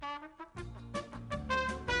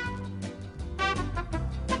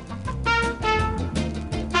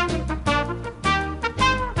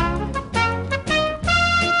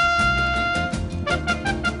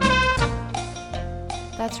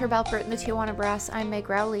That's Herb Alpert and the Tijuana Brass. I'm Meg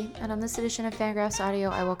Rowley, and on this edition of Fangraphs Audio,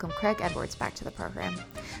 I welcome Craig Edwards back to the program.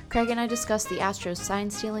 Craig and I discuss the Astros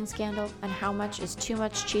sign-stealing scandal and how much is too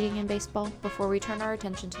much cheating in baseball before we turn our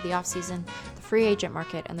attention to the offseason, the free agent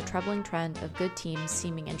market, and the troubling trend of good teams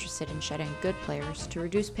seeming interested in shedding good players to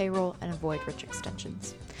reduce payroll and avoid rich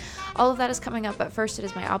extensions. All of that is coming up, but first it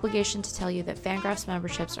is my obligation to tell you that Fangraphs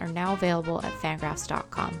memberships are now available at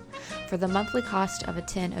fangraphs.com. For the monthly cost of a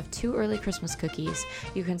tin of 2 early Christmas cookies,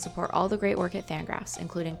 you can support all the great work at Fangraphs,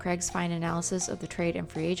 including Craig's fine analysis of the trade and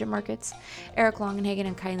free agent markets, Eric Longenhagen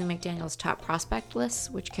and Kylie McDaniel's top prospect lists,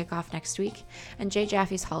 which kick off next week, and Jay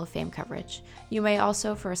Jaffe's Hall of Fame coverage. You may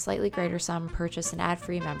also, for a slightly greater sum, purchase an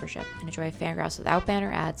ad-free membership and enjoy Fangraphs without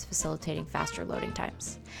banner ads, facilitating faster loading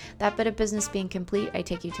times. That bit of business being complete, I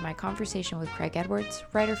take you to my conversation with Craig Edwards,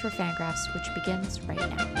 writer for Fangraphs, which begins right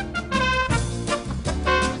now.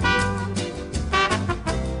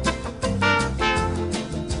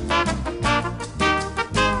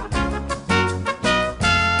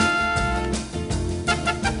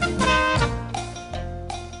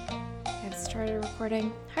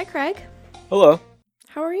 Recording. Hi, Craig. Hello.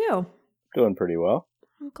 How are you? Doing pretty well.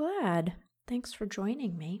 I'm glad. Thanks for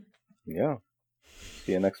joining me. Yeah.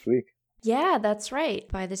 See you next week. Yeah, that's right.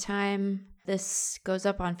 By the time this goes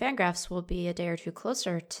up on Fangraphs, we'll be a day or two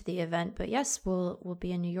closer to the event. But yes, we'll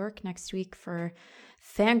be in New York next week for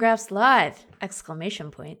Fangraphs Live!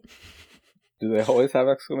 Exclamation point. Do they always have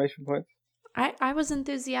exclamation points? I was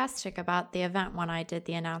enthusiastic about the event when I did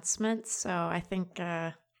the announcement, so I think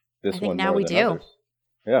now we do. Others.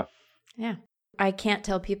 Yeah. Yeah. I can't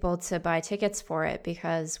tell people to buy tickets for it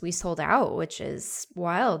because we sold out, which is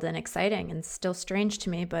wild and exciting and still strange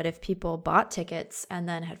to me. But if people bought tickets and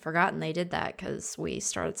then had forgotten they did that because we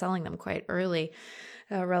started selling them quite early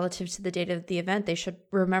relative to the date of the event, they should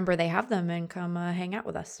remember they have them and come hang out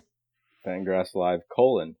with us. Fangraphs Live :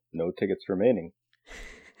 no tickets remaining.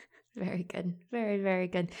 Very good. Very, very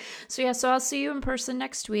good. So I'll see you in person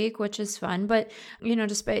next week, which is fun. But,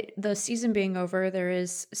 despite the season being over, there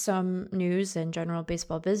is some news and general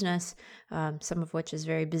baseball business, some of which is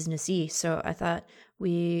very businessy. So I thought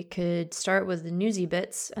we could start with the newsy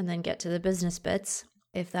bits and then get to the business bits,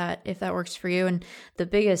 if that works for you. And the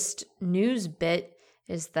biggest news bit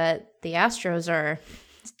is that the Astros are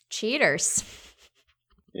cheaters.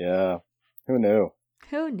 Yeah. Who knew?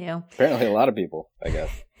 Who knew? Apparently a lot of people, I guess.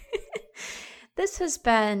 This has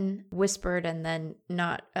been whispered and then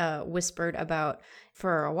not whispered about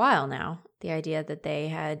for a while now. The idea that they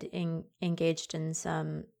had engaged in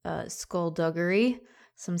some skullduggery,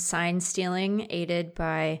 some sign stealing aided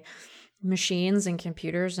by machines and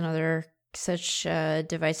computers and other such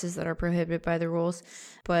devices that are prohibited by the rules.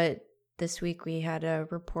 But this week we had a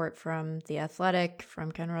report from The Athletic,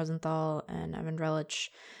 from Ken Rosenthal and Evan Drellich,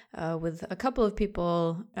 with a couple of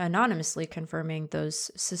people anonymously confirming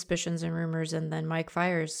those suspicions and rumors, and then Mike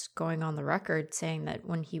Fiers going on the record saying that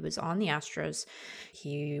when he was on the Astros,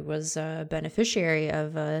 he was a beneficiary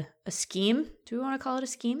of a scheme. Do we want to call it a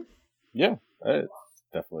scheme? Yeah,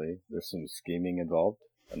 definitely. There's some scheming involved,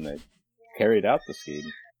 and they carried out the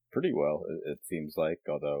scheme pretty well, it seems like,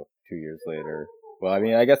 although 2 years later... Well, I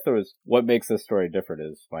mean, I guess what makes this story different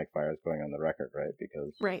is Mike Fiers going on the record, right?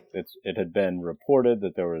 Because it had been reported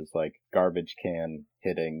that there was like garbage can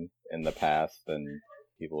hitting in the past, and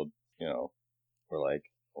people, were like,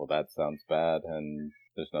 well, that sounds bad and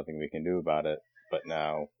there's nothing we can do about it. But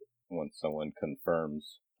now when someone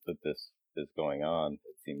confirms that this is going on,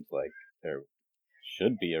 it seems like there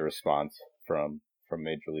should be a response from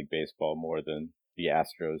Major League Baseball more than the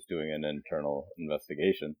Astros doing an internal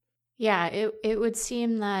investigation. Yeah, it would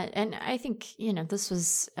seem that, and I think, this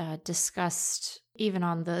was discussed even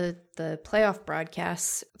on the playoff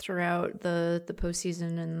broadcasts throughout the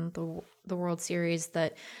postseason and the World Series,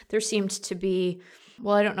 that there seemed to be,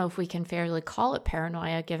 well, I don't know if we can fairly call it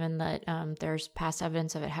paranoia given that there's past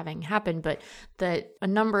evidence of it having happened, but that a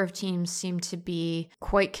number of teams seem to be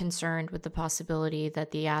quite concerned with the possibility that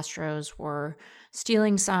the Astros were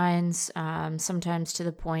stealing signs, sometimes to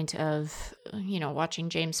the point of, watching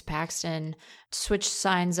James Paxton switch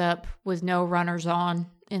signs up with no runners on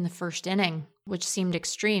in the first inning, which seemed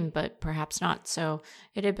extreme, but perhaps not. So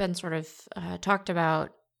it had been sort of talked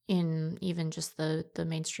about in even just the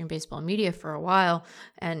mainstream baseball media for a while.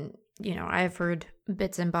 And, I've heard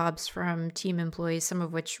bits and bobs from team employees, some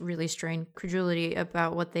of which really strain credulity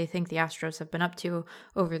about what they think the Astros have been up to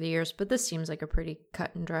over the years. But this seems like a pretty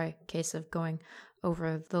cut and dry case of going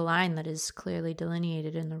over the line that is clearly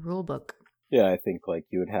delineated in the rule book. Yeah, I think like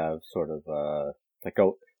you would have sort of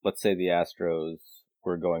let's say the Astros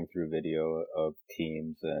were going through video of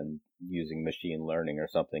teams and using machine learning or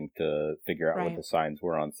something to figure out what the signs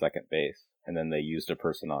were on second base. And then they used a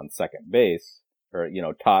person on second base, or,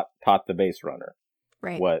 taught the base runner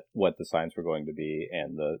what the signs were going to be.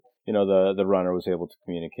 And the runner was able to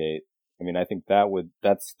communicate. I mean, I think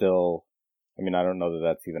that's still, I mean, I don't know that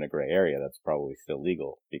that's even a gray area. That's probably still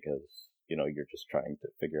legal because, you're just trying to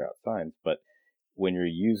figure out signs. But when you're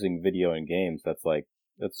using video in games, that's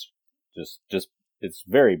just it's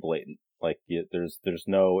very blatant. Like, there's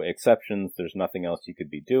no exceptions. There's nothing else you could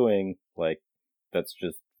be doing. Like, that's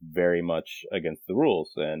just very much against the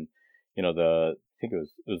rules. And, I think it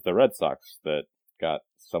was the Red Sox that got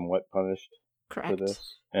somewhat punished for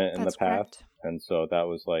this in the past. Correct. And so that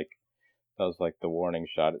was like the warning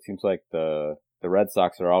shot. It seems like the Red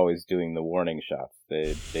Sox are always doing the warning shots.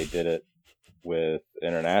 They did it with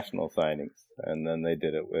international signings, and then they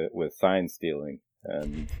did it with sign stealing.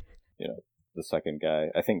 And, the second guy,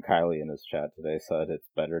 I think Kylie in his chat today said it's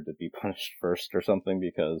better to be punished first or something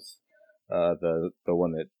because the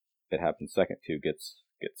one that it happened second to gets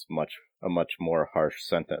a much more harsh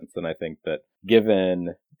sentence. And I think that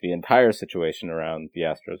given the entire situation around the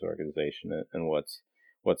Astros organization and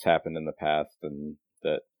what's happened in the past, and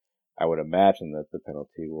that I would imagine that the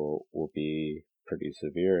penalty will be pretty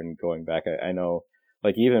severe. And going back, I know,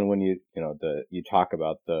 like, even when you talk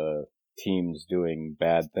about the teams doing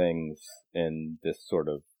bad things in this sort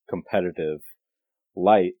of competitive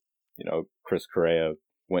light, Chris Correa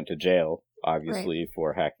went to jail, obviously,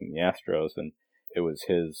 for hacking the Astros, and it was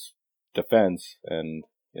his defense, and,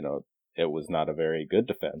 it was not a very good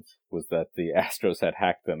defense, was that the Astros had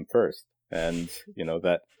hacked them first. And,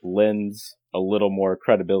 that lends a little more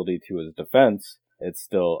credibility to his defense. It's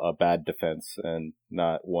still a bad defense and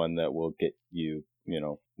not one that will get you,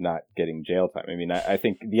 not getting jail time. I mean, I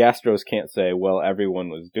think the Astros can't say, well, everyone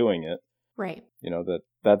was doing it. Right.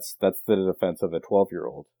 That's the defense of a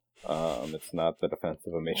 12-year-old. It's not the defense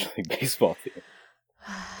of a Major League Baseball team.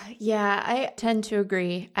 Yeah, I tend to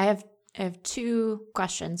agree. I have two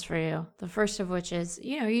questions for you. The first of which is,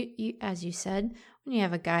 you as you said, when you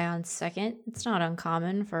have a guy on second, it's not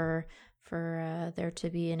uncommon for there to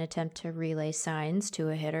be an attempt to relay signs to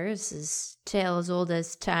a hitter. This is tale as old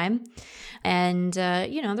as time. And,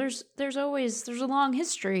 there's a long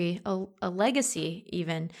history, a legacy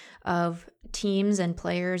even of teams and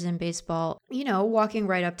players in baseball, walking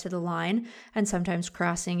right up to the line and sometimes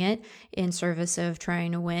crossing it in service of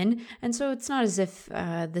trying to win. And so it's not as if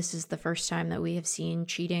this is the first time that we have seen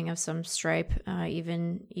cheating of some stripe,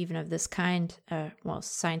 even of this kind.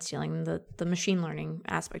 Sign stealing, the machine learning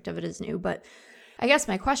aspect of it is new. But I guess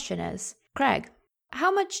my question is, Craig,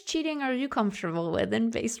 how much cheating are you comfortable with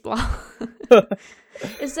in baseball?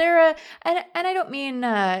 Is there and I don't mean,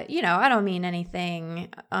 I don't mean anything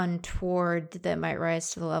untoward that might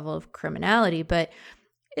rise to the level of criminality, but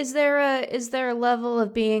is there a level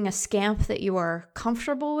of being a scamp that you are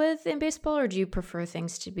comfortable with in baseball, or do you prefer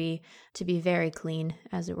things to be very clean,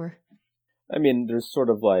 as it were? I mean, there's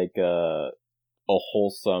sort of like a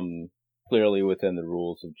wholesome, clearly within the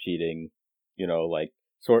rules of cheating, like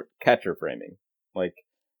catcher framing. Like,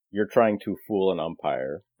 you're trying to fool an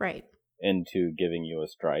umpire. Right. Into giving you a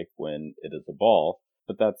strike when it is a ball,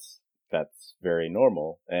 but that's very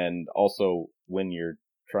normal. And also, when you're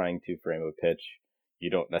trying to frame a pitch, you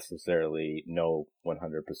don't necessarily know 100%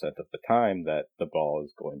 of the time that the ball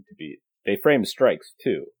is going to be. They frame strikes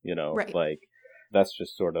too, right. Like, that's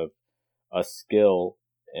just sort of a skill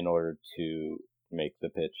in order to make the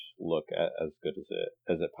pitch look as good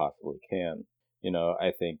as it possibly can.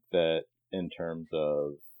 I think that in terms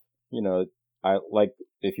of, I like,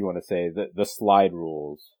 if you want to say the slide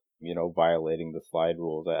rules, violating the slide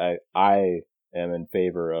rules. I am in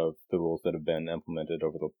favor of the rules that have been implemented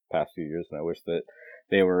over the past few years, and I wish that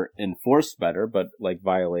they were enforced better. But like,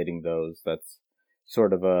 violating those, that's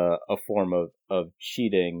sort of a form of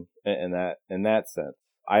cheating in that sense.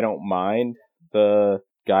 I don't mind the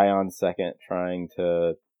guy on second trying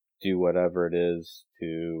to do whatever it is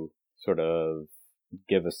to sort of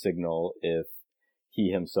give a signal if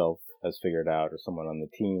he himself has figured out, or someone on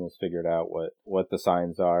the team has figured out what the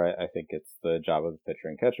signs are. I think it's the job of the pitcher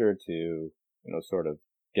and catcher to, sort of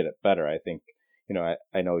get it better. I think,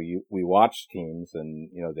 I know we watch teams and,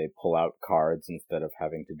 they pull out cards instead of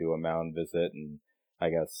having to do a mound visit. And I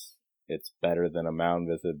guess it's better than a mound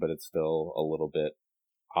visit, but it's still a little bit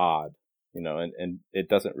odd, and it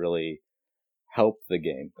doesn't really help the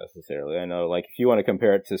game necessarily. I know, like, if you want to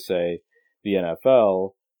compare it to, say, the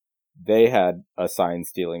NFL, they had a sign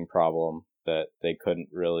stealing problem that they couldn't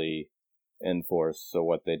really enforce. So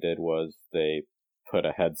what they did was they put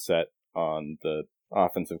a headset on the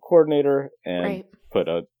offensive coordinator and Right. put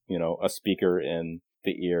a speaker in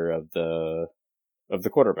the ear of the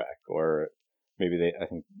quarterback, or I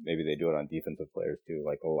think maybe they do it on defensive players too,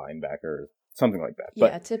 like a linebacker or something like that. Yeah,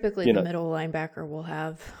 But typically the middle linebacker will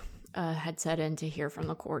have a headset in to hear from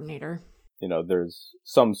the coordinator. There's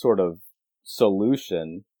some sort of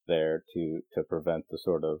solution there to prevent the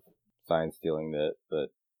sort of sign stealing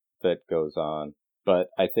that goes on. But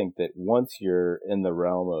I think that once you're in the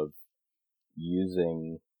realm of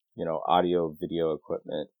using, audio video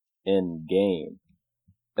equipment in game,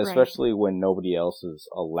 especially when nobody else is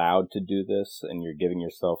allowed to do this and you're giving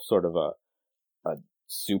yourself sort of a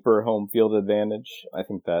super home field advantage, I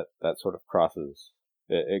think that sort of crosses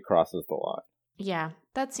the line. Yeah,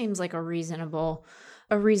 that seems like a reasonable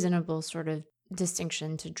sort of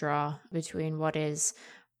distinction to draw between what is,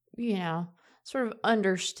 sort of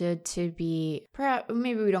understood to be, perhaps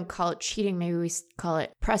maybe we don't call it cheating, maybe we call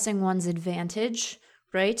it pressing one's advantage,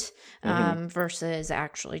 right? Versus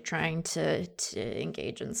actually trying to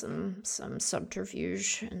engage in some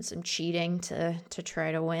subterfuge and some cheating to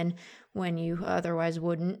try to win when you otherwise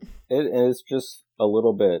wouldn't. It is just a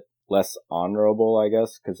little bit less honorable, I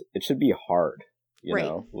guess, because it should be hard,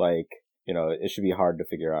 it should be hard to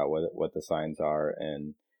figure out what the signs are,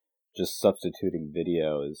 and just substituting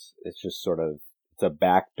video it's just sort of, it's a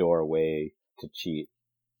backdoor way to cheat.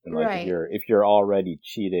 And if you're already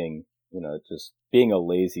cheating, just being a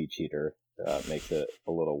lazy cheater makes it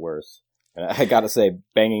a little worse. And I gotta say,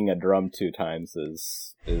 banging a drum 2 times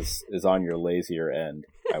is on your lazier end,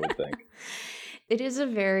 I would think. It is a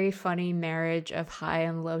very funny marriage of high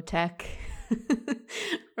and low tech,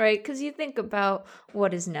 right? Because you think about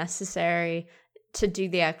what is necessary to do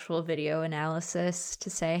the actual video analysis to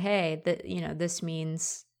say, hey, this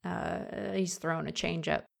means he's throwing a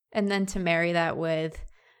changeup. And then to marry that with,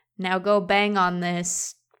 now go bang on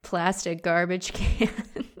this plastic garbage can.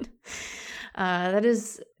 That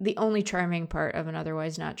is the only charming part of an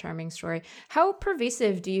otherwise not charming story. How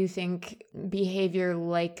pervasive do you think behavior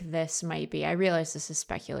like this might be? I realize this is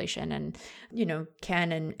speculation, and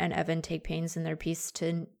Ken and Evan take pains in their piece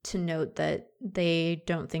to note that they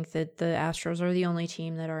don't think that the Astros are the only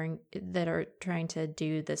team that are trying to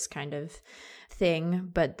do this kind of thing,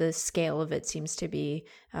 but the scale of it seems to be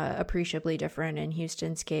appreciably different in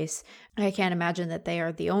Houston's case. I can't imagine that they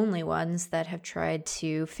are the only ones that have tried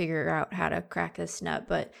to figure out how to crack this nut,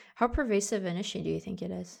 but how pervasive an issue do you think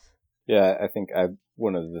it is? Yeah, I think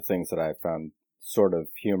one of the things that I found sort of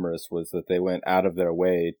humorous was that they went out of their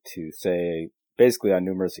way to say, basically on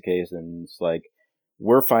numerous occasions, like,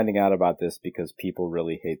 we're finding out about this because people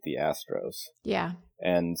really hate the Astros. Yeah.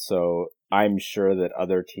 And so I'm sure that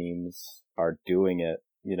other teams are doing it,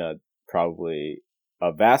 probably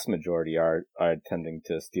a vast majority are attempting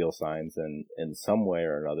to steal signs in some way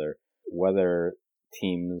or another. Whether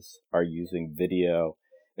teams are using video,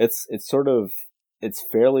 it's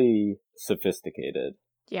fairly sophisticated.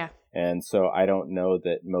 Yeah. And so I don't know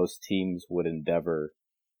that most teams would endeavor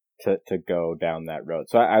to go down that road.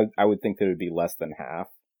 So I would think that it would be less than half,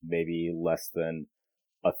 maybe less than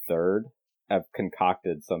a third, have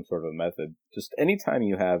concocted some sort of method. Just anytime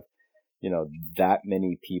you have, that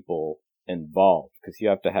many people involved, because you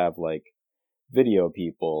have to have like video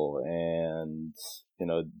people and,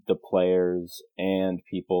 the players and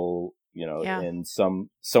people, in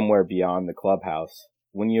somewhere beyond the clubhouse.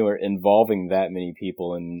 When you are involving that many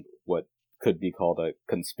people in what could be called a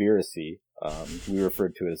conspiracy, we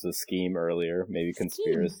referred to it as a scheme earlier. Maybe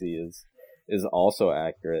conspiracy is also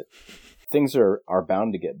accurate. Things are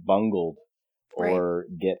bound to get bungled or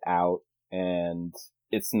get out, and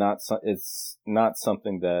it's not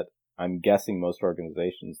something that I'm guessing most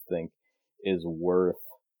organizations think is worth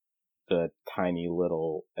the tiny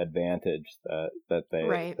little advantage that they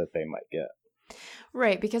might get.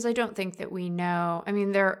 Right, because I don't think that we know. I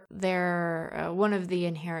mean, they're one of the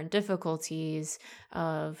inherent difficulties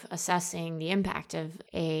of assessing the impact of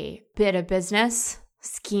a bit of business,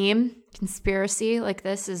 scheme, conspiracy like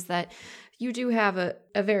this is that you do have a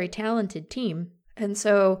very talented team. And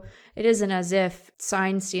so it isn't as if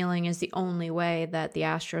sign stealing is the only way that the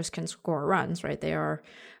Astros can score runs, right? They are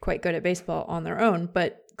quite good at baseball on their own,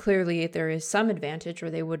 but clearly there is some advantage or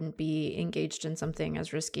they wouldn't be engaged in something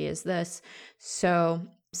as risky as this. So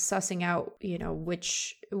sussing out,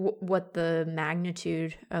 what the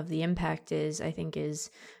magnitude of the impact is, I think is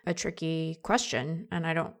a tricky question. And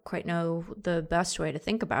I don't quite know the best way to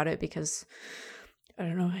think about it because I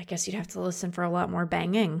don't know, I guess you'd have to listen for a lot more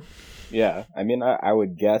banging. Yeah, I mean, I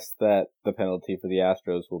would guess that the penalty for the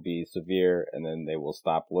Astros will be severe, and then they will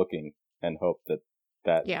stop looking and hope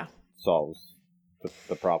that solves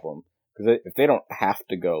the problem. Because if they don't have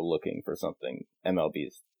to go looking for something,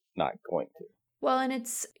 MLB's not going to. Well, and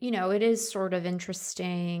it's, it is sort of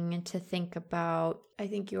interesting to think about. I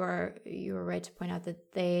think you were right to point out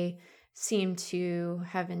that they seem to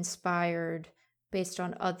have inspired based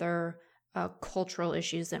on other cultural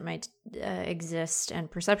issues that might exist and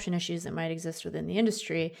perception issues that might exist within the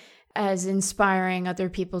industry, as inspiring other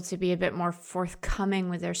people to be a bit more forthcoming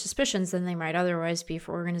with their suspicions than they might otherwise be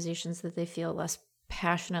for organizations that they feel less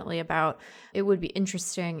passionately about. It would be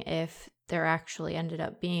interesting if there actually ended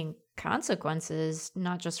up being consequences,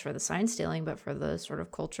 not just for the sign stealing, but for the sort of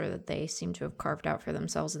culture that they seem to have carved out for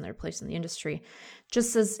themselves and their place in the industry.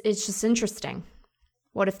 Just as it's just interesting.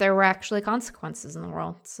 What if there were actually consequences in the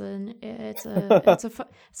world? It's a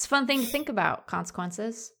fun thing to think about.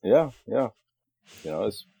 Consequences. Yeah.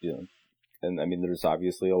 And I mean, there's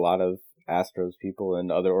obviously a lot of Astros people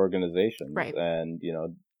in other organizations, right? And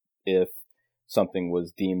if something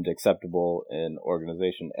was deemed acceptable in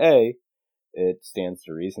organization A, it stands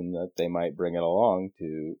to reason that they might bring it along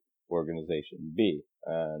to organization B.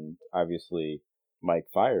 And obviously, Mike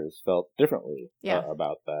Fiers felt differently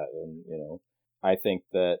about that, and I think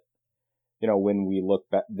that, when we look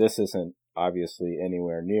back, this isn't obviously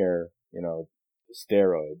anywhere near,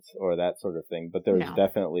 steroids or that sort of thing, but there was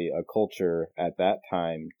definitely a culture at that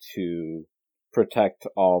time to protect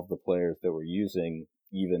all of the players that were using,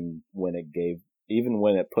 even when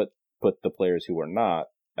it put the players who were not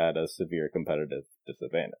at a severe competitive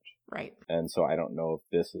disadvantage. Right. And so I don't know if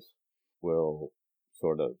this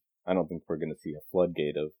I don't think we're going to see a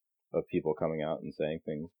floodgate of people coming out and saying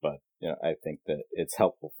things, but I think that it's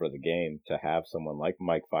helpful for the game to have someone like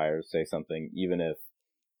Mike Fiers say something, even if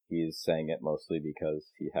he's saying it mostly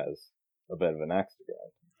because he has a bit of an axe to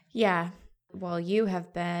grind. Yeah. Well, you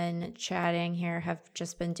have been chatting here, have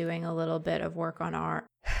just been doing a little bit of work on our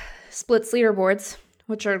splits leaderboards,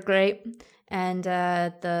 which are great. And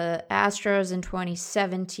the Astros in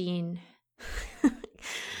 2017...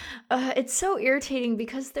 it's so irritating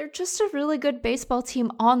because they're just a really good baseball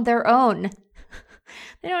team on their own.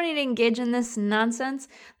 They don't need to engage in this nonsense.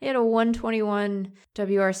 They had a 121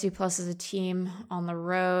 WRC plus as a team on the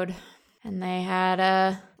road. And they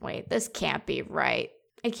had wait, this can't be right.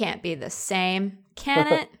 It can't be the same. Can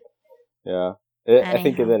it? Yeah. I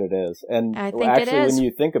think that it is. And actually, when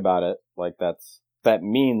you think about it, like that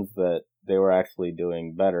means that they were actually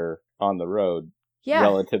doing better on the road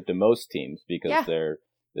relative to most teams, because there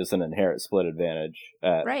is an inherent split advantage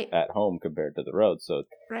at home compared to the road. So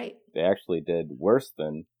they actually did worse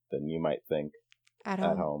than you might think at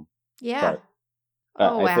home. Yeah.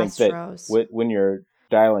 But I think that when you're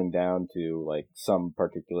dialing down to like some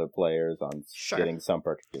particular players on getting some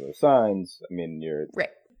particular signs, I mean, you're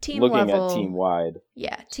looking at team-wide.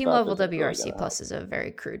 Yeah, team-level WRC plus is a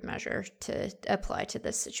very crude measure to apply to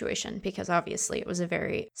this situation, because obviously it was a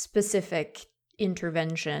very specific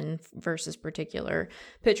intervention versus particular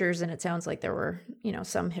pitchers, and it sounds like there were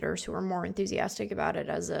some hitters who were more enthusiastic about it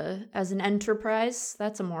as an enterprise.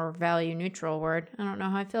 That's a more value neutral word. I don't know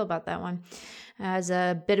how I feel about that one, as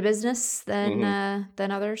a bit of business than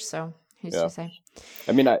others. So who's to say?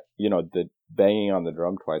 I mean, the banging on the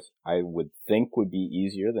drum twice, I would think would be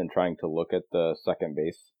easier than trying to look at the second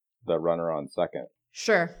base, the runner on second.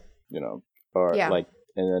 Sure. Like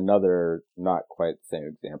in another not quite the same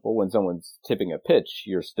example, when someone's tipping a pitch,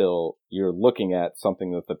 you're looking at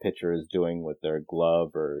something that the pitcher is doing with their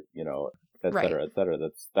glove, or et cetera, et cetera.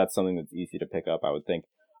 That's something that's easy to pick up. I would think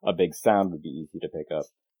a big sound would be easy to pick up.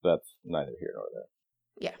 That's neither here nor there.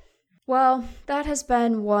 Yeah. Well, that has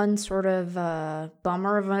been one sort of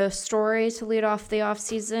bummer of a story to lead off the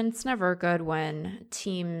offseason. It's never good when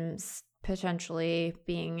teams potentially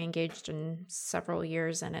being engaged in several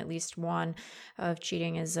years and at least one of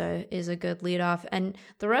cheating is a good lead off. And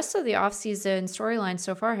the rest of the offseason storylines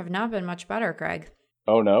so far have not been much better, Greg.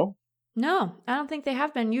 Oh, no? No, I don't think they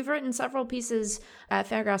have been. You've written several pieces at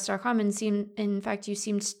Fangraphs.com, and in fact, you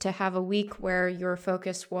seemed to have a week where your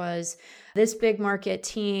focus was this big market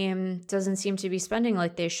team doesn't seem to be spending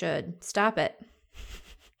like they should. Stop it.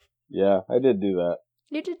 Yeah, I did do that.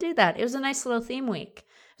 You did do that. It was a nice little theme week.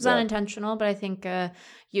 It was unintentional, but I think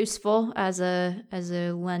useful as a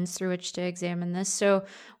lens through which to examine this. So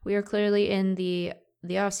we are clearly in the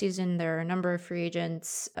offseason. There are a number of free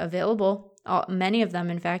agents available, many of them,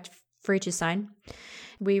 in fact, free to sign.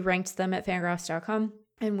 We ranked them at Fangraphs.com,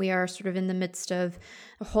 and we are sort of in the midst of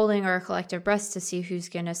holding our collective breaths to see who's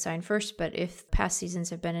going to sign first. But if past seasons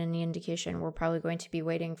have been any indication, we're probably going to be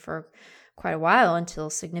waiting for quite a while until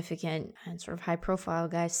significant and sort of high-profile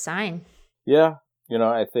guys sign. Yeah.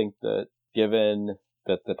 I think that given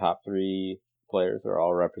that the top players are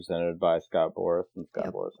all represented by Scott Boras, and Scott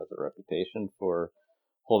Yep. Boras has a reputation for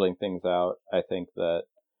holding things out. I think that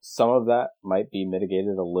some of that might be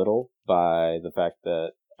mitigated a little by the fact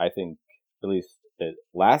that I think, at least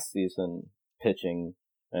last season, pitching,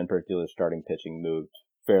 and in particular starting pitching, moved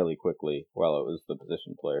fairly quickly, while it was the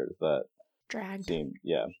position players that Dragged. seemed,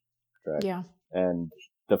 dragged. Yeah. And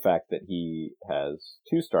the fact that he has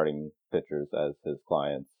two starting pitchers as his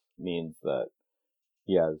clients means that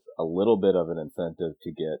he has a little bit of an incentive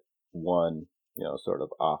to get one, sort of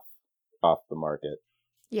off the market,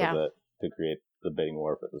 Yeah. so that to create the bidding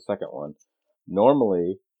war for the second one.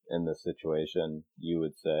 Normally, in this situation, you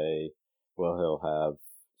would say, well, he'll have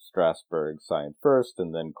Strasburg sign first,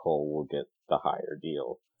 and then Cole will get the higher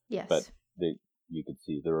deal. Yes. But you could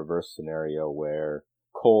see the reverse scenario where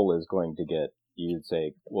Cole is going to get, you'd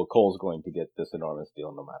say, well, Cole's going to get this enormous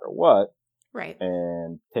deal no matter what. Right.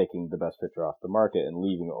 And taking the best pitcher off the market and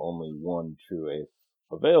leaving only one true ace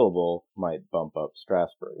available might bump up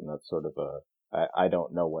Strasburg. And that's sort of I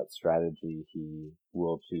don't know what strategy he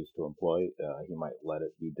will choose to employ. He might let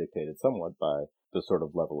it be dictated somewhat by the sort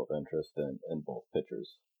of level of interest in both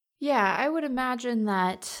pitchers. Yeah, I would imagine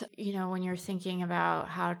that, when you're thinking about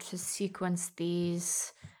how to sequence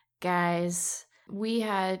these guys, we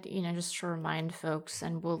had, just to remind folks,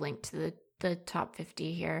 and we'll link to the top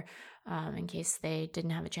 50 here in case they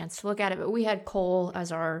didn't have a chance to look at it, but we had Cole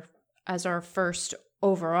as our first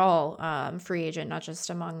overall free agent, not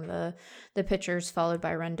just among the pitchers, followed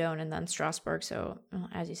by Rendon and then Strasburg. So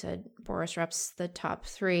as you said, Boras reps the top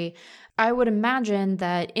three. I would imagine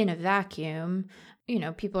that in a vacuum,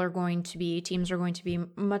 teams are going to be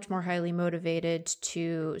much more highly motivated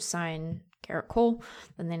to sign Gerrit Cole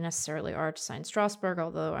than they necessarily are to sign Strasburg,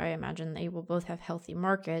 although I imagine they will both have healthy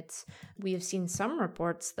markets. We have seen some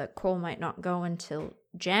reports that Cole might not go until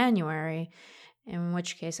January, in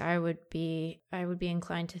which case I would be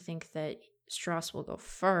inclined to think that Strauss will go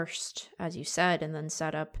first, as you said, and then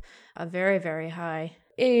set up a very, very high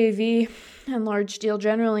AAV and large deal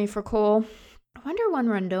generally for Cole. I wonder when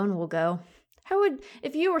Rendon will go.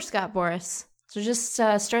 If you were Scott Boras, so just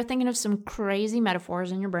start thinking of some crazy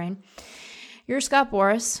metaphors in your brain. You're Scott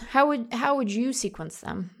Boras. How would you sequence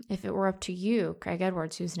them if it were up to you, Craig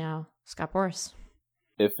Edwards, who's now Scott Boras?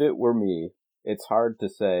 If it were me, it's hard to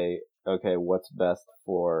say, okay, what's best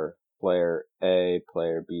for player A,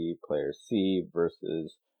 player B, player C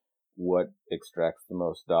versus what extracts the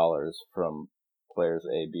most dollars from players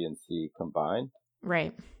A, B, and C combined.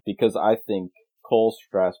 Right. Because I think Cole,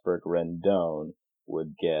 Strasburg, Rendon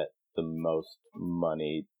would get the most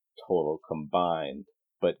money total combined,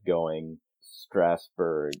 but going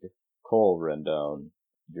Strasburg, Cole, Rendon,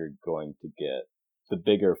 you're going to get the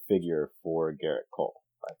bigger figure for Gerrit Cole,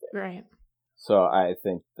 I think. Right. So I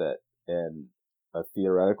think that in a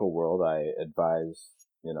theoretical world, I advise,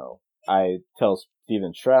 I tell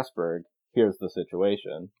Steven Strasburg, here's the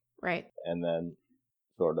situation. Right. And then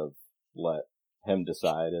sort of let him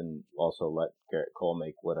decide, and also let Gerrit Cole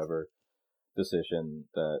make whatever decision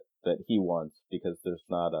that he wants, because there's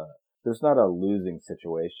not a losing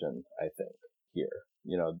situation, I think, here.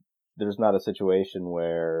 There's not a situation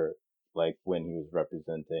where, like when he was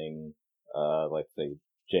representing, like say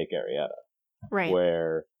Jake Arrieta, right,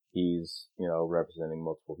 where he's, representing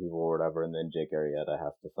multiple people or whatever, and then Jake Arrieta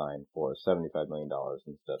has to sign for $75 million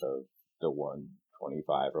instead of the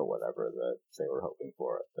 125 or whatever that they were hoping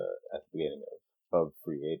for at the beginning of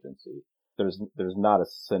free agency. There's not a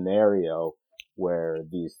scenario where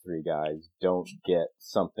these three guys don't get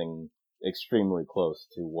something extremely close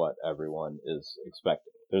to what everyone is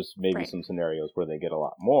expecting. There's maybe some scenarios where they get a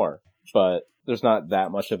lot more, but there's not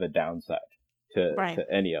that much of a downside to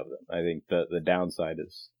any of them. I think the downside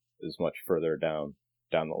is much further down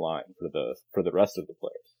the line for the rest of the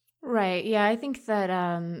players. Right. Yeah, I think that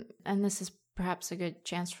and this is perhaps a good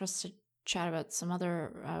chance for us to chat about some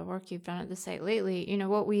other work you've done at the site lately.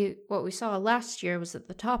 What we saw last year was that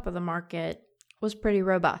the top of the market was pretty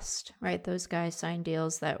robust, right? Those guys signed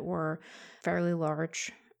deals that were fairly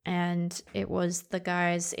large, and it was the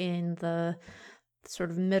guys in the sort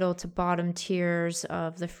of middle to bottom tiers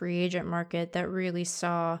of the free agent market that really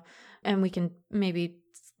saw, and we can maybe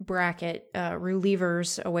bracket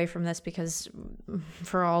relievers away from this, because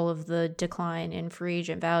for all of the decline in free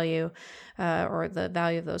agent value or the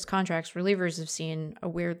value of those contracts, relievers have seen a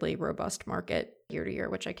weirdly robust market year to year,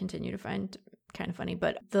 which I continue to find kind of funny.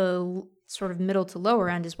 But the sort of middle to lower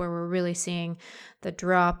end is where we're really seeing the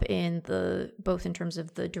drop in both in terms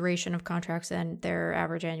of the duration of contracts and their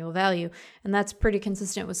average annual value. And that's pretty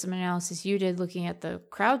consistent with some analysis you did looking at the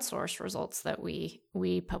crowdsourced results that we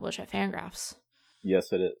publish at Fangraphs.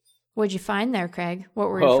 Yes, it is. What'd you find there, Craig? What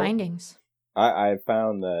were your findings? I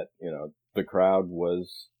found that, the crowd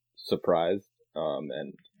was surprised,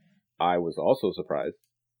 and I was also surprised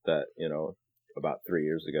that, about 3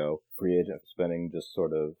 years ago, free agent spending just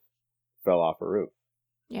sort of fell off a roof.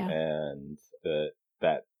 Yeah. And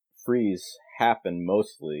that freeze happened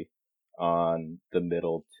mostly on the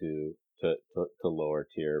middle to lower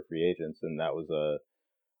tier free agents. And that was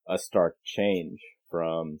a stark change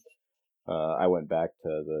from, I went back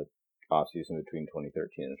to the offseason between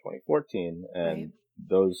 2013 and 2014, and Right.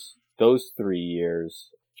 those 3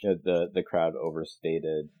 years, the crowd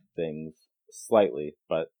overstated things slightly,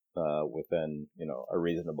 but within a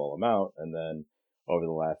reasonable amount. And then over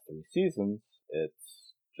the last 3 seasons,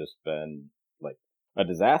 it's just been like a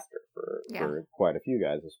disaster for quite a few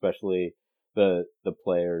guys, especially the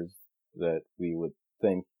players that we would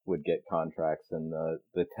think would get contracts in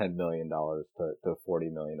the $10 million to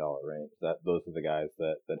 $40 million range. Those are the guys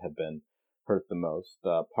that have been hurt the most.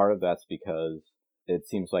 Part of that's because it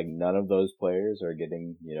seems like none of those players are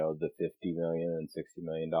getting, the $50 million and $60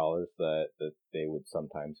 million that they would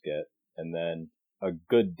sometimes get. And then a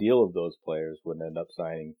good deal of those players would end up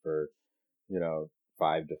signing for,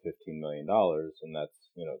 $5 to $15 million. And that's,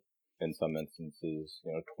 in some instances,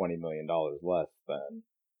 $20 million less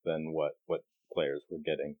than what players were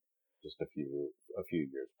getting just a few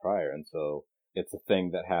years prior. And so it's a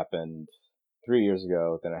thing that happened 3 years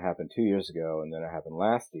ago, then it happened 2 years ago, and then it happened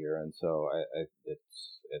last year. And so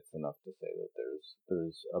it's enough to say that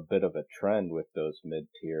there's a bit of a trend with those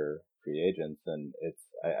mid-tier free agents. And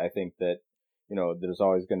I think that, there's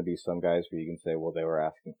always going to be some guys where you can say, well, they were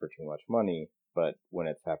asking for too much money. But when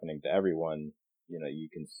it's happening to everyone, you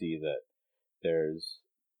can see that there's,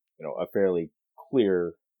 a fairly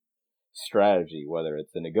clear strategy, whether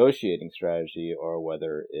it's a negotiating strategy or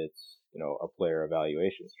whether it's, a player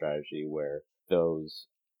evaluation strategy, where those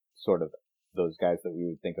guys that we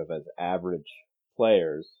would think of as average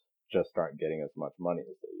players just aren't getting as much money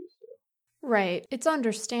as they used to. Right. It's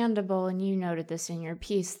understandable, and you noted this in your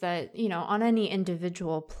piece, that, on any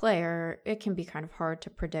individual player, it can be kind of hard to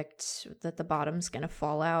predict that the bottom's going to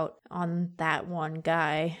fall out on that one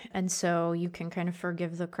guy. And so you can kind of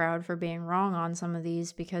forgive the crowd for being wrong on some of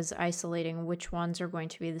these, because isolating which ones are going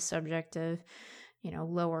to be the subject of,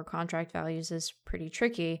 lower contract values is pretty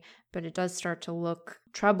tricky, but it does start to look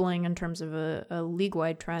troubling in terms of a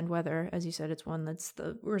league-wide trend, whether, as you said, it's one that's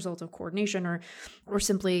the result of coordination or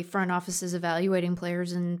simply front offices evaluating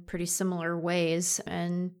players in pretty similar ways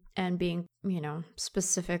and being,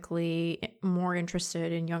 specifically more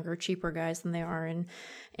interested in younger, cheaper guys than they are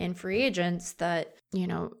in free agents, that,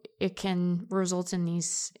 it can result in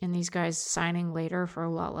these guys signing later for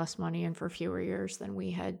a lot less money and for fewer years than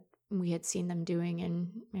we had seen them doing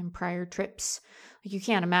in prior trips. Like, you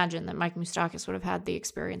can't imagine that Mike Moustakas would have had the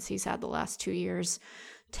experience he's had the last 2 years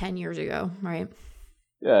 10 years ago, right?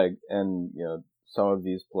 Yeah, and some of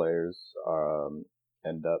these players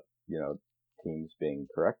end up teams being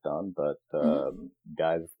correct on, but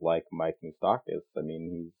guys like Mike Moustakas, I mean,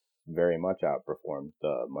 he's very much outperformed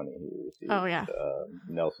the money he received. Oh yeah.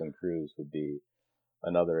 Nelson Cruz would be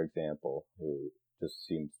another example, who just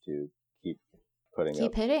seems to keep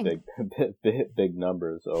up hitting big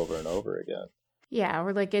numbers over and over again. Yeah,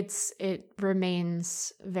 or like it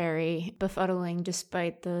remains very befuddling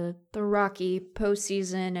despite the rocky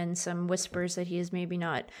postseason and some whispers that he is maybe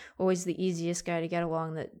not always the easiest guy to get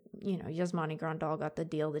along, that, Yasmani Grandal got the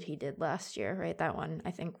deal that he did last year, right? That one,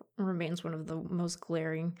 I think, remains one of the most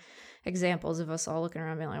glaring examples of us all looking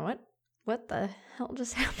around being like, what the hell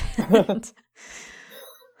just happened?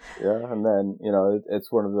 Yeah, and then,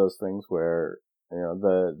 it's one of those things where,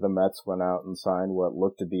 the Mets went out and signed what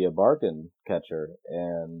looked to be a bargain catcher,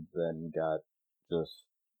 and then got just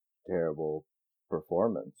terrible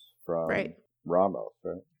performance from Ramos,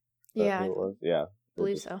 right? Yeah, it was. Yeah, I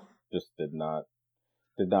believe so. Just did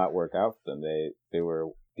not work out for them. They were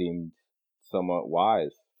deemed somewhat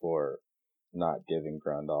wise for not giving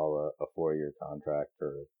Grandal a 4-year contract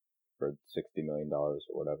for $60 million or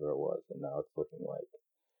whatever it was, and now it's looking like,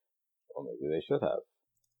 well, maybe they should have.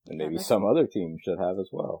 And maybe some other team should have as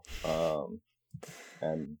well.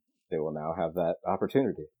 And they will now have that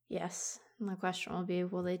opportunity. Yes. And the question will be,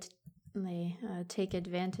 will they take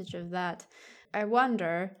advantage of that? I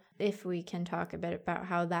wonder if we can talk a bit about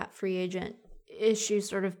how that free agent issue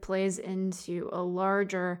sort of plays into a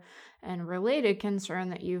larger and related concern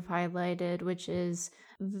that you've highlighted, which is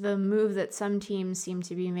the move that some teams seem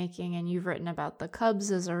to be making, and you've written about the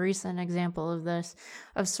Cubs as a recent example of this,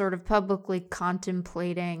 of sort of publicly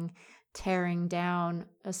contemplating tearing down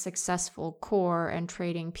a successful core and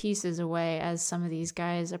trading pieces away as some of these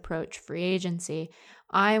guys approach free agency.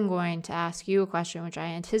 I'm going to ask you a question, which I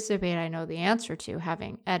anticipate I know the answer to,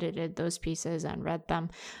 having edited those pieces and read them.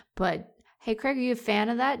 But hey, Craig, are you a fan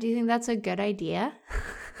of that? Do you think that's a good idea?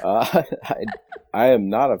 I am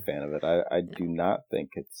not a fan of it. I do not think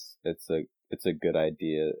it's a good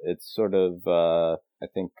idea. It's sort of I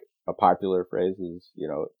think a popular phrase is,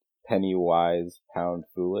 penny wise, pound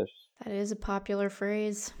foolish. That is a popular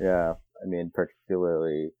phrase. Yeah, I mean,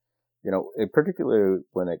 particularly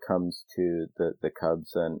when it comes to the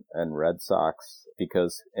Cubs and Red Sox,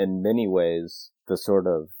 because in many ways the sort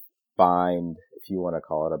of bind, if you want to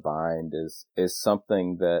call it a bind, is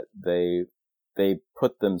something that they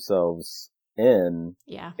put themselves in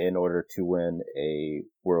order to win a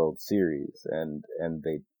World Series, and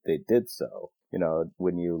they did so.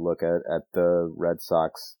 When you look at the Red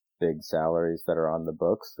Sox big salaries that are on the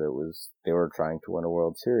books, they were trying to win a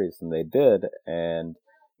World Series, and they did. And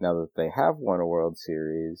now that they have won a World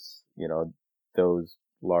Series, those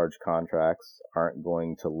large contracts aren't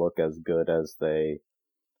going to look as good as they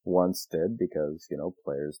once did, because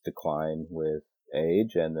players decline with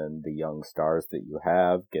age, and then the young stars that you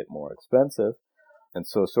have get more expensive. And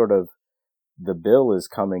so sort of the bill is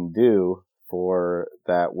coming due for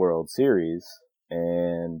that World Series,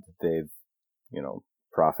 and they've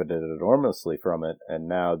profited enormously from it, and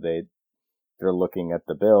now they're looking at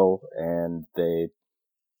the bill, and they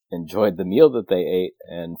enjoyed the meal that they ate,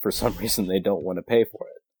 and for some reason they don't want to pay for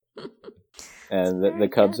it. And the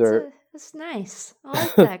Cubs are... That's nice. I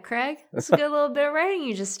like that, Craig. That's a good little bit of writing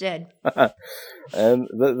you just did. And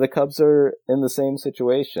the Cubs are in the same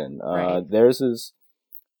situation. Right. Theirs is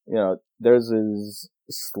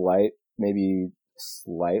maybe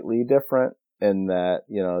slightly different in that,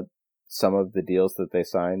 some of the deals that they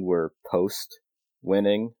signed were post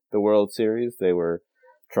winning the World Series. They were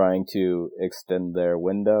trying to extend their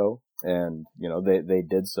window, and they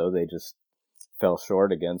did so. They just fell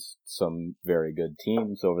short against some very good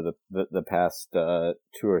teams over the past 2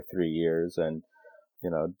 or 3 years. And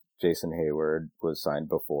Jason Hayward was signed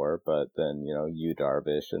before, but then Yu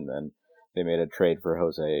Darvish, and then they made a trade for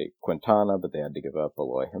Jose Quintana, but they had to give up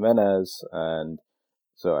Eloy Jimenez, and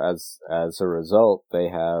so as a result, they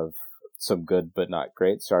have some good but not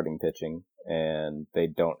great starting pitching, and they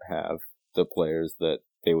don't have the players that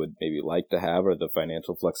they would maybe like to have, or the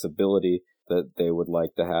financial flexibility that they would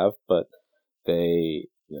like to have. But they,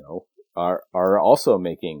 are also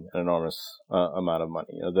making an enormous amount of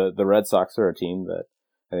money. The Red Sox are a team that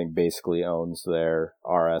I think basically owns their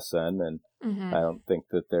RSN, and I don't think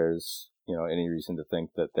that there's any reason to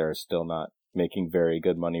think that they're still not making very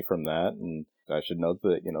good money from that. And I should note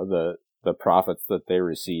that the profits that they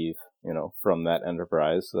receive from that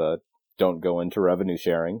enterprise don't go into revenue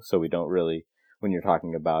sharing, so we don't really, when you're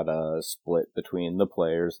talking about a split between the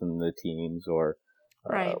players and the teams, or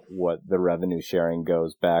what the revenue sharing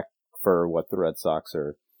goes back for what the Red Sox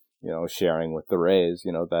are sharing with the Rays,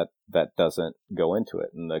 that doesn't go into it.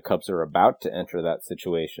 And the Cubs are about to enter that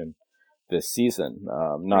situation this season.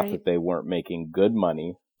 Not that they weren't making good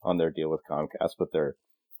money on their deal with Comcast, but they're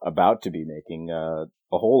about to be making a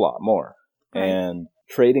whole lot more. Right. And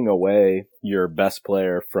trading away your best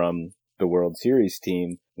player from the World Series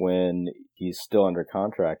team when he's still under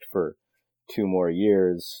contract for 2 more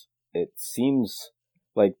years, it seems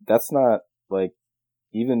like that's not like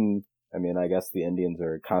even... I mean, I guess the Indians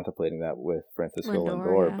are contemplating that with Francisco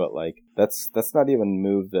Lindor, but that's not even a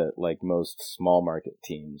move that most small market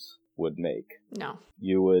teams would make. No.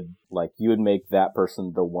 You would make that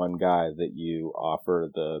person the one guy that you offer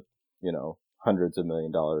the, hundreds of $1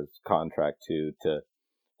 million contract to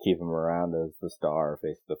keep him around as the star,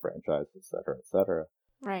 face of the franchise, et cetera, et cetera.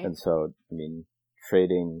 Right. And so, I mean,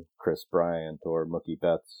 trading Kris Bryant or Mookie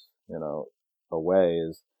Betts, away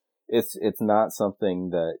is... It's not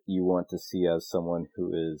something that you want to see as someone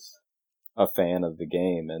who is a fan of the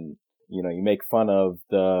game. And, you make fun of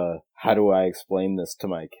how do I explain this to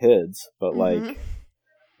my kids? But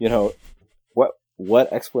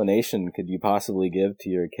what explanation could you possibly give to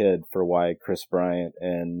your kid for why Kris Bryant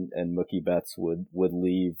and Mookie Betts would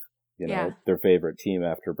leave, their favorite team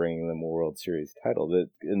after bringing them a World Series title?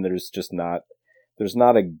 And there's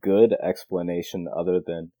not a good explanation other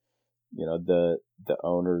than, the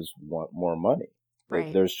owners want more money.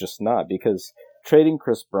 Right. There's just not, because trading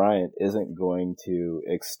Kris Bryant isn't going to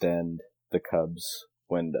extend the Cubs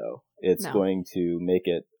window. It's going to make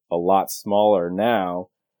it a lot smaller now,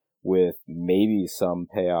 with maybe some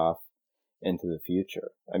payoff into the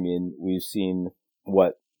future. I mean, we've seen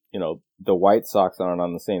what, the White Sox aren't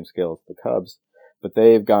on the same scale as the Cubs, but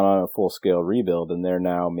they've gone on a full scale rebuild, and they're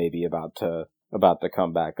now maybe about to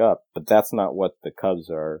come back up. But that's not what the Cubs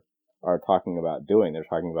are talking about doing. They're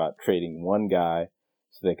talking about trading one guy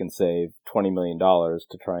so they can save $20 million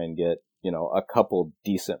to try and get, a couple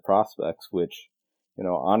decent prospects, which,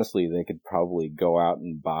 honestly, they could probably go out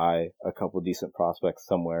and buy a couple decent prospects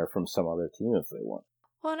somewhere from some other team if they want.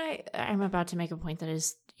 Well, and I'm about to make a point that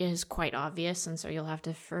is quite obvious, and so you'll have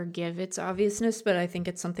to forgive its obviousness, but I think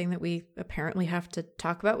it's something that we apparently have to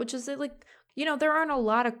talk about, which is that, there aren't a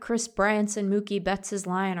lot of Kris Bryants and Mookie Bettses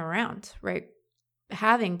lying around, right?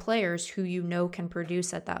 Having players who can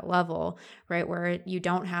produce at that level, right, where you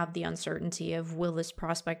don't have the uncertainty of will this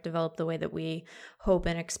prospect develop the way that we hope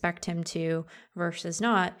and expect him to versus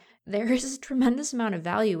not, there is a tremendous amount of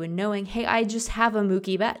value in knowing, hey, I just have a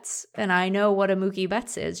Mookie Betts, and I know what a Mookie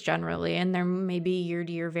Betts is generally, and there may be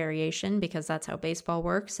year-to-year variation because that's how baseball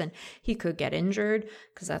works, and he could get injured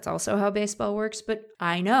because that's also how baseball works, but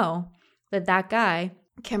I know that guy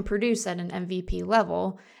can produce at an MVP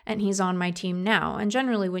level, and he's on my team now. And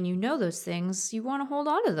generally, when you know those things, you want to hold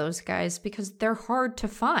on to those guys because they're hard to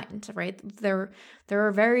find, right? There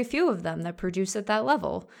are very few of them that produce at that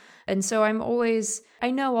level. And so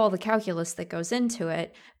I know all the calculus that goes into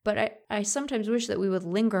it, but I sometimes wish that we would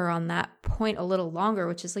linger on that point a little longer,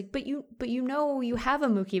 which is but you have a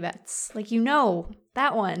Mookie Betts,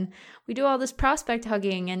 that one. We do all this prospect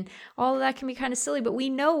hugging and all of that can be kind of silly, but we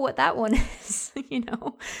know what that one is,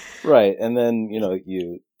 Right. And then,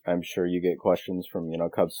 I'm sure you get questions from,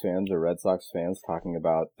 Cubs fans or Red Sox fans talking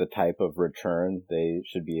about the type of return they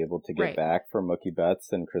should be able to get back from Mookie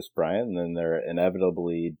Betts and Kris Bryant. And then they're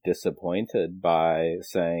inevitably disappointed by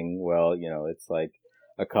saying, well, it's like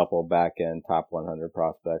a couple back end top 100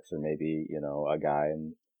 prospects or maybe,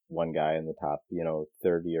 one guy in the top,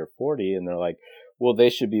 30 or 40. And they're like, well, they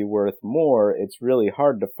should be worth more. It's really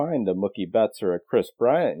hard to find a Mookie Betts or a Kris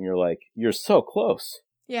Bryant. And you're like, you're so close.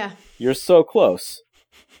 Yeah. You're so close.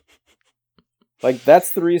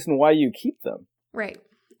 That's the reason why you keep them. Right.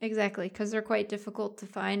 Exactly. Because they're quite difficult to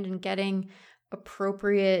find, and getting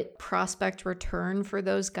appropriate prospect return for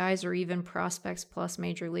those guys, or even prospects plus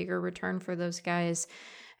major leaguer return for those guys,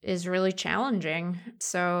 is really challenging.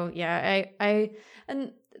 So yeah,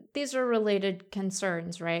 and these are related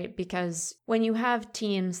concerns, right? Because when you have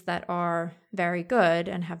teams that are very good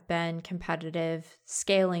and have been competitive,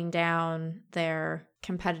 scaling down their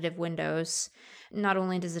competitive windows, not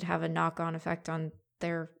only does it have a knock-on effect on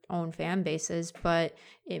their own fan bases, but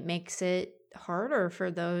it makes it harder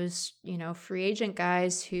for those, free agent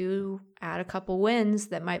guys who add a couple wins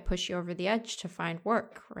that might push you over the edge to find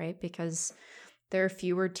work, right? Because there are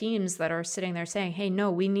fewer teams that are sitting there saying, hey,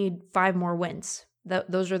 no, we need 5 more wins.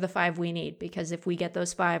 Those are the 5 we need, because if we get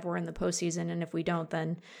those 5, we're in the postseason, and if we don't,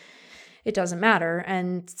 then it doesn't matter.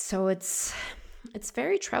 And so it's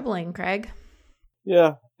very troubling, Craig.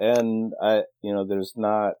 Yeah, and there's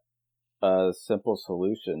not a simple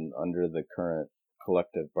solution under the current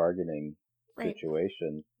collective bargaining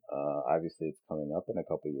situation. Obviously, it's coming up in a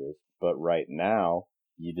couple of years, but right now,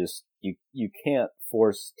 you can't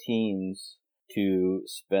force teams to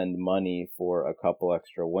spend money for a couple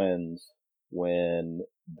extra wins when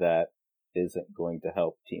that isn't going to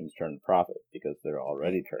help teams turn a profit, because they're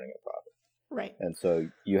already turning a profit. Right. And so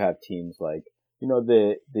you have teams like,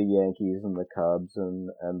 the Yankees and the Cubs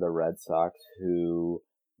and the Red Sox who,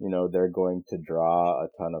 they're going to draw a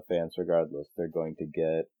ton of fans regardless. They're going to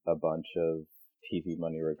get a bunch of TV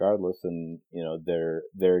money regardless. And,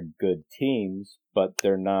 they're good teams, but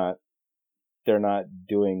they're not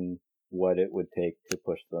doing what it would take to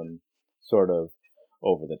push them sort of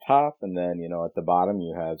over the top. And then, at the bottom,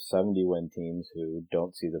 you have 70-win teams who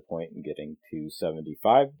don't see the point in getting to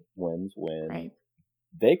 75 wins when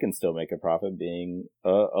they can still make a profit being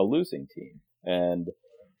a losing team. And,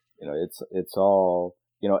 it's all,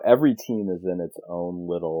 every team is in its own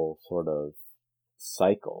little sort of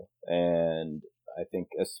cycle. And I think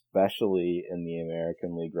especially in the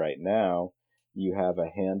American League right now, you have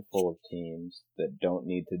a handful of teams that don't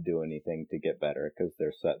need to do anything to get better because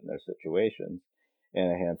they're set in their situations,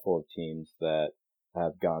 and a handful of teams that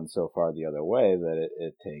have gone so far the other way that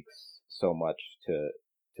it takes so much to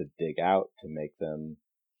dig out to make them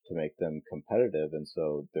competitive. And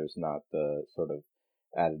so there's not the sort of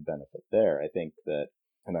added benefit there. I think that,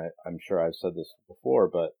 and I'm sure I've said this before,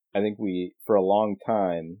 but I think for a long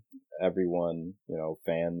time, everyone,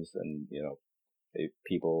 fans and,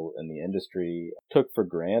 people in the industry took for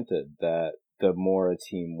granted that the more a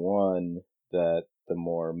team won, that the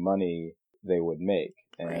more money they would make.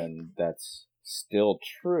 And that's still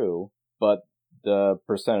true, but the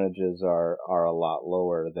percentages are a lot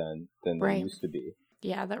lower than they used to be.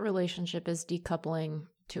 Yeah, that relationship is decoupling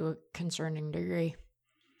to a concerning degree.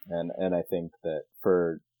 And I think that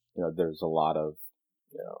there's a lot of,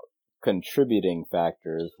 contributing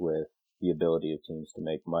factors with, the ability of teams to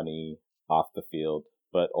make money off the field,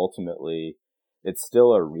 but ultimately it's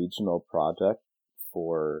still a regional project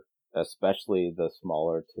for especially the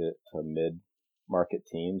smaller to mid market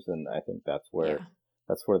teams, and I think that's where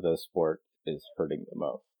the sport is hurting the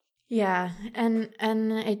most. Yeah, and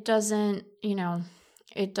it doesn't,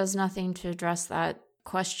 it does nothing to address that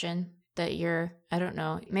question that I don't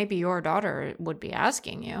know, maybe your daughter would be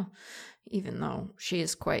asking you, even though she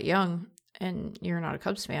is quite young and you're not a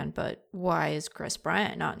Cubs fan, but why is Chris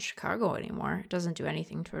Bryant not in Chicago anymore? It doesn't do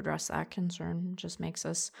anything to address that concern. It just makes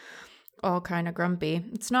us all kind of grumpy.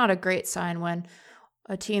 It's not a great sign when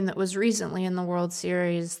a team that was recently in the World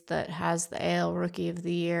Series, that has the AL Rookie of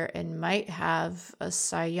the Year and might have a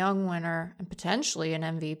Cy Young winner and potentially an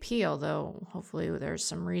MVP, although hopefully there's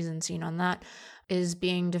some reason seen on that, is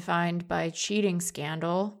being defined by cheating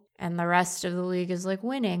scandal, and the rest of the league is like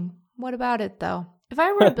winning. What about it, though? If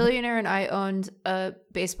I were a billionaire and I owned a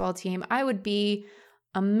baseball team, I would be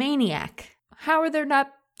a maniac. How are there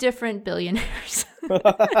not different billionaires?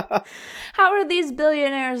 How are these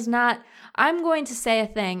billionaires not? I'm going to say a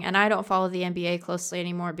thing, and I don't follow the NBA closely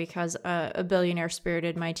anymore because a billionaire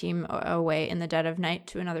spirited my team away in the dead of night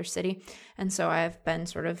to another city. And so I've been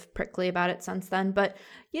sort of prickly about it since then. But,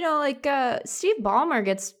 Steve Ballmer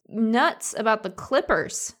gets nuts about the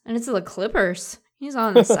Clippers, and it's the Clippers. He's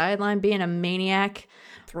on the sideline being a maniac,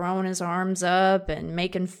 throwing his arms up and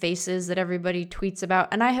making faces that everybody tweets about.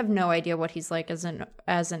 And I have no idea what he's like as an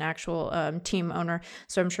actual team owner.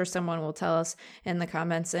 So I'm sure someone will tell us in the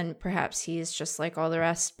comments, and perhaps he's just like all the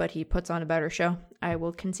rest, but he puts on a better show. I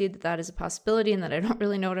will concede that is a possibility and that I don't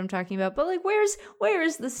really know what I'm talking about. But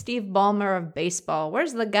where's the Steve Ballmer of baseball?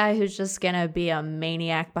 Where's the guy who's just going to be a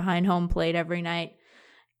maniac behind home plate every night?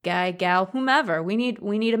 Guy, gal, whomever. We need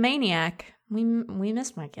a maniac. We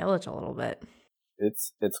miss Mike Ilitch a little bit.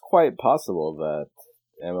 It's quite possible that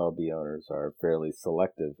MLB owners are fairly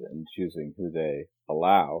selective in choosing who they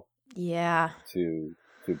allow to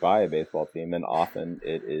buy a baseball team, and often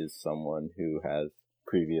it is someone who has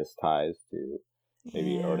previous ties to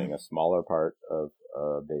maybe owning a smaller part of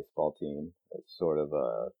a baseball team. It's sort of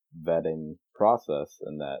a vetting process,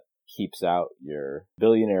 and that keeps out your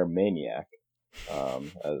billionaire maniac,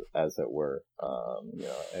 as it were.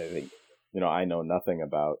 I think, I know nothing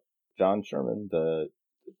about John Sherman, the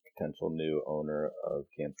potential new owner of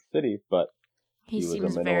Kansas City, but he was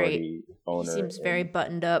a minority owner. He seems very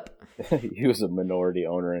buttoned up. He was a minority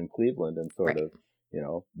owner in Cleveland and sort of,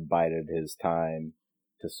 bided his time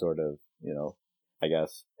to sort of, I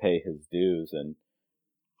guess, pay his dues. And,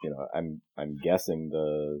 I'm guessing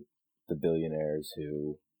the billionaires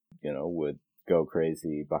who, would go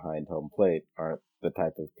crazy behind home plate aren't the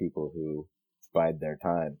type of people who bide their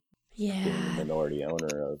time. Yeah. Being a minority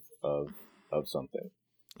owner of something.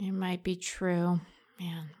 It might be true.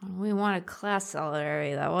 Man, when we wanted class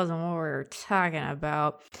solidarity, that wasn't what we were talking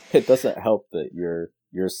about. It doesn't help that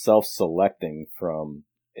you're self-selecting from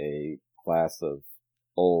a class of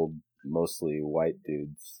old, mostly white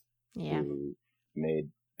dudes who made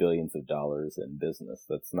billions of dollars in business.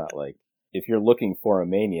 That's not like, if you're looking for a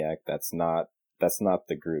maniac, that's not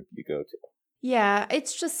the group you go to. Yeah,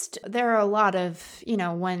 it's just, there are a lot of,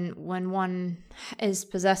 when one is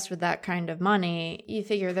possessed with that kind of money, you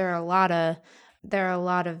figure there are a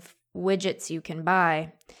lot of widgets you can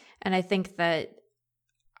buy. And I think that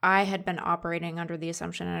I had been operating under the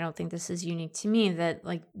assumption, and I don't think this is unique to me, that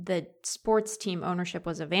like the sports team ownership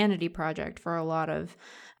was a vanity project for a lot of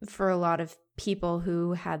people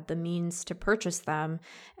who had the means to purchase them.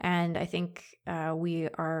 And I think we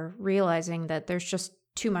are realizing that there's just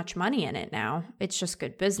too much money in it now. It's just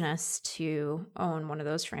good business to own one of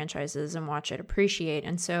those franchises and watch it appreciate.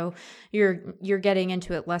 And so you're getting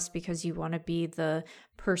into it less because you want to be the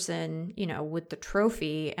person, with the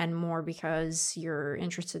trophy, and more because you're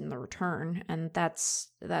interested in the return. And that's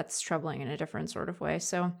troubling in a different sort of way.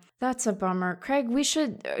 So that's a bummer. Craig,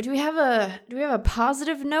 do we have a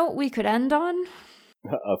positive note we could end on?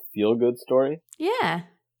 A feel-good story? Yeah.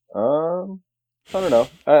 I don't know.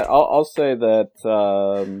 I'll say that,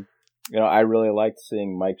 I really liked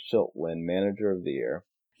seeing Mike Shildt win Manager of the Year.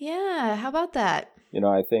 Yeah, how about that?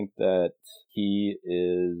 I think that he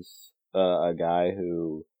is a guy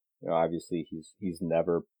who, obviously he's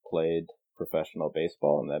never played professional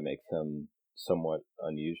baseball, and that makes him somewhat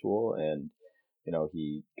unusual. And,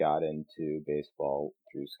 he got into baseball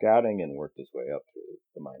through scouting and worked his way up through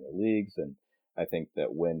the minor leagues. And I think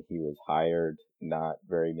that when he was hired, not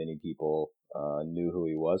very many people knew who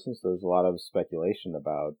he was, and so there's a lot of speculation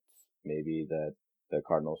about maybe that the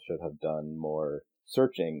Cardinals should have done more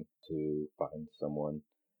searching to find someone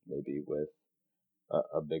maybe with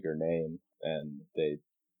a bigger name, and they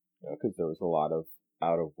because there was a lot of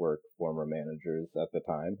out of work former managers at the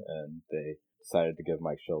time, and they decided to give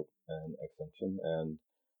Mike Shildt an extension, and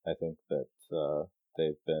I think that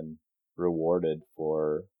they've been rewarded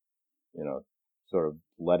for, sort of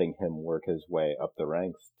letting him work his way up the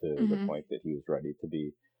ranks to the point that he was ready to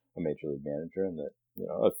be a major league manager, and that,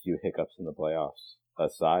 a few hiccups in the playoffs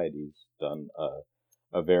aside, he's done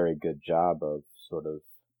a very good job of sort of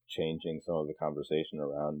changing some of the conversation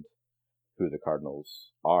around who the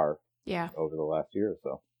Cardinals are over the last year or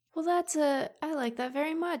so. Well, I like that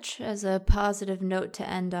very much as a positive note to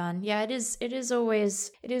end on. Yeah, it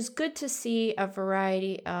is good to see a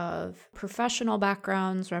variety of professional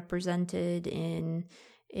backgrounds represented in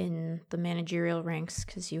the managerial ranks,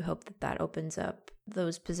 because you hope that opens up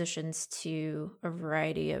those positions to a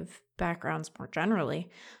variety of backgrounds more generally.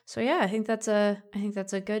 So yeah, I think that's a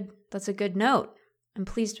good note. I'm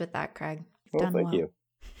pleased with that, Craig. You've done well. Thank you.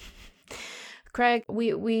 Craig,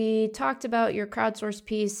 we talked about your crowdsourced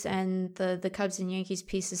piece and the Cubs and Yankees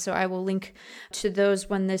pieces, so I will link to those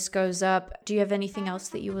when this goes up. Do you have anything else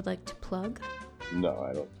that you would like to plug?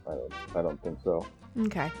 No, I don't think so.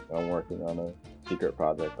 Okay. I'm working on a secret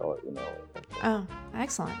project. I'll let you know. Oh,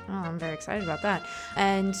 excellent. Oh, I'm very excited about that.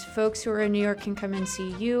 And folks who are in New York can come and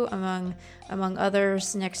see you, among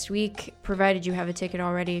others, next week, provided you have a ticket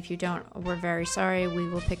already. If you don't, we're very sorry. We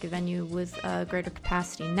will pick a venue with a greater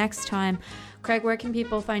capacity next time. Craig, where can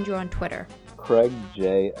people find you on Twitter? Craig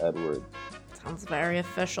J. Edwards. Sounds very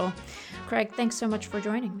official. Craig, thanks so much for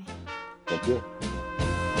joining me. Thank you.